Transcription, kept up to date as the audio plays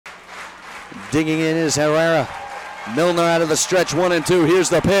Digging in is Herrera. Milner out of the stretch, 1 and 2. Here's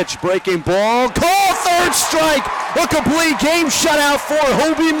the pitch, breaking ball. Call, third strike. A complete game shutout for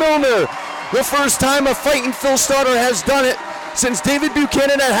Hoby Milner. The first time a Fightin' Phil starter has done it since David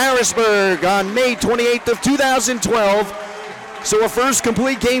Buchanan at Harrisburg on May 28th of 2012. So a first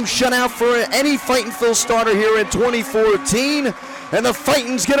complete game shutout for any Fightin' Phil starter here in 2014. And the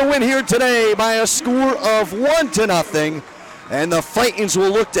Fightins get a win here today by a score of 1-0. And the Fightins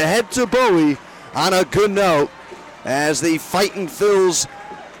will look to head to Bowie on a good note as the Fightin' Phil's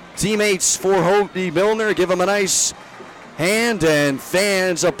teammates for Hoby Milner give him a nice hand and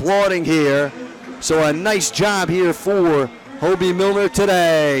fans applauding here. So a nice job here for Hoby Milner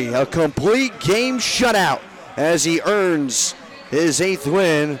today. A complete game shutout as he earns his 8th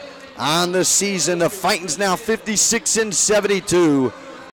win on the season. The Fightins now 56-72.